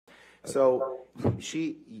So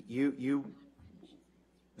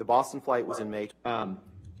the Boston flight was in May.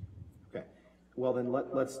 Okay. Well, then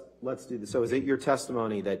let's do this. So is it your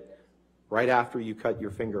testimony that right after you cut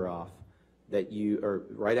your finger off, that you, or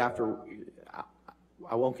right after,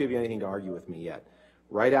 I won't give you anything to argue with me yet,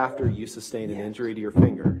 right after you sustained an injury to your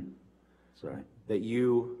finger, Sorry. that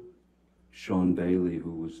you... Sean Bailey,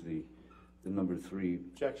 who was the number 3.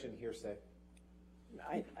 Objection, hearsay.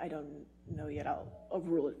 I don't know yet. I'll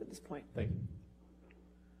overrule it at this point. Thank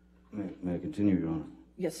you. May I continue, Your Honor?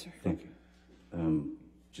 Yes, sir. Thank you.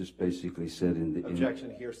 Just basically said in the...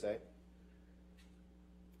 Objection, hearsay.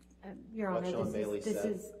 Your Honor, Sean Bailey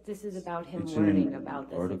this is about him It's in learning about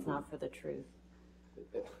this. article. It's not for the truth.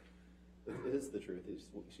 It is the truth.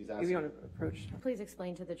 She's If asking. you want to approach. Please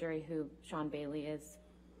explain to the jury who Sean Bailey is.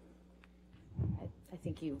 I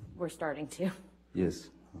think you were starting to. Yes,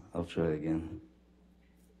 I'll try again.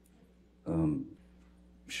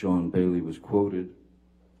 Sean Bailey was quoted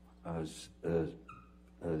as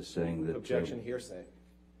saying that... Objection, hearsay.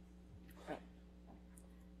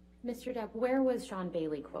 Mr. Depp, where was Sean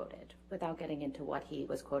Bailey quoted, without getting into what he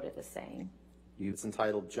was quoted as saying? It's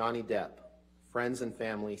entitled Johnny Depp, Friends and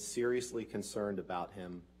Family Seriously Concerned About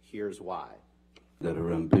Him. Here's Why. That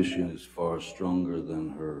her ambition is far stronger than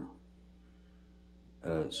her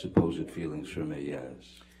supposed feelings for me,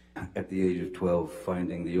 yes. At the age of 12,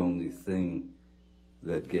 finding the only thing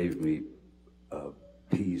that gave me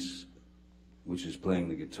peace, which is playing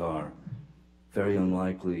the guitar, very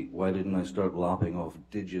unlikely. Why didn't I start lopping off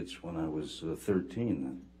digits when I was 13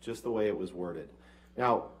 then? Just the way it was worded.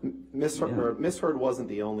 Now, Miss Heard wasn't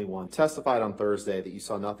the only one. Testified on Thursday that you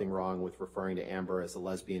saw nothing wrong with referring to Amber as a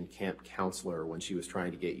lesbian camp counselor when she was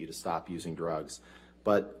trying to get you to stop using drugs.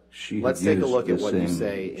 But let's take a look at what you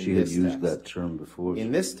say in this text. She had used that term before.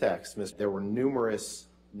 In this text, there were numerous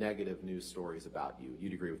negative news stories about you.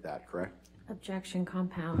 You'd agree with that, correct? Objection,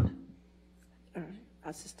 compound. All right.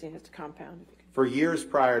 I'll sustain it to compound. For years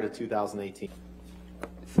prior to 2018.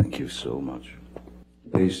 Thank you so much.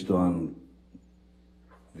 Based on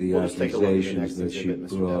the We'll just take a look at the accusations next that she exhibit,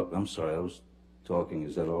 Mr. brought. Depp. I'm sorry, I was talking.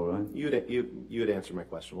 Is that all right? You would answer my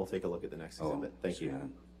question. We'll take a look at the next exhibit. Thank you. Yeah.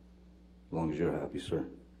 As long as you're happy, sir.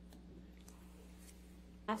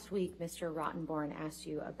 Last week, Mr. Rottenborn asked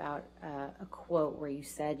you about a quote where you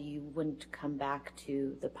said you wouldn't come back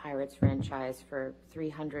to the Pirates franchise for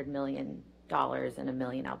 $300 million and a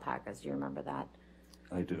million alpacas. Do you remember that?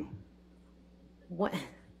 I do.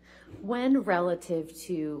 When relative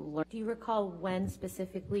to, do you recall when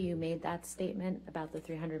specifically you made that statement about the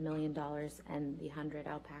 $300 million and the 100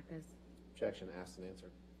 alpacas? Objection, asked and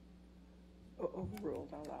answered. Overruled.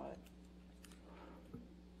 I'll allow it.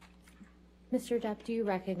 Mr. Depp, do you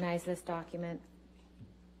recognize this document?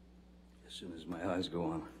 As soon as my eyes go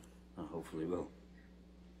on, I hopefully will.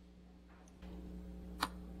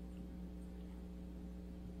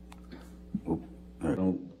 Well, I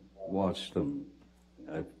don't watch them.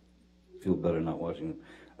 I feel better not watching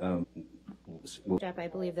them. Depp, I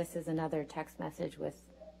believe this is another text message with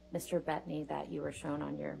Mr. Bettany that you were shown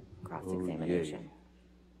on your cross-examination.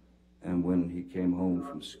 And when he came home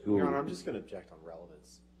from school... Your Honor, I'm just going to object on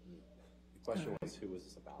relevance. The question was, who was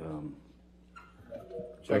this about?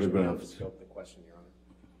 Objection beyond the scope of the question, Your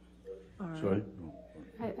Honor. Sorry?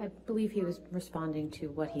 I believe he was responding to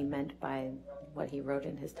what he meant by what he wrote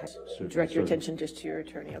in his text. Direct your attention just to your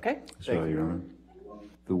attorney, okay? Sorry, Your Honor.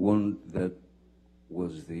 The one that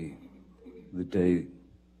was the day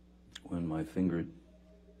when my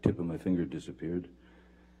tip of my finger disappeared.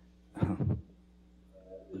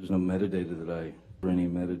 There's no metadata that any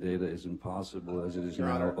metadata is impossible as it is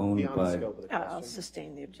now owned by... I'll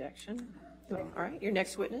sustain the objection. All right, your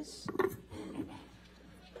next witness.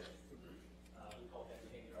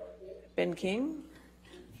 Ben King.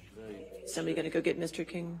 Somebody going to go get Mr.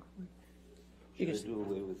 King? You can do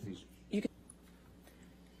away with these.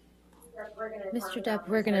 Mr. Depp,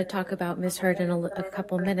 we're going to talk about Ms. Heard in a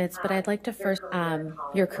couple minutes, but I'd like to first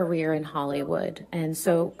your career in Hollywood. And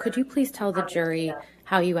so could you please tell the jury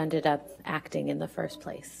how you ended up acting in the first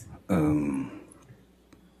place? And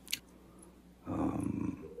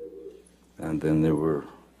then there were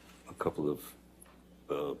a couple of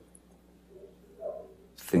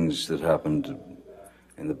things that happened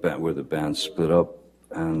in the band where the band split up,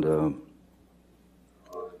 and I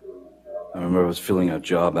remember I was filling out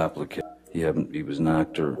job applications. He was an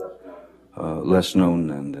actor, less known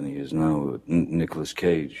than he is now, Nicolas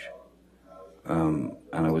Cage. And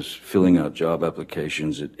I was filling out job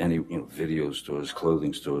applications at any, video stores,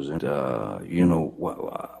 clothing stores, and,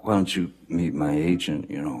 why don't you meet my agent,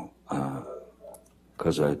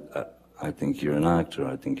 because I think you're an actor.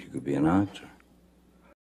 I think you could be an actor.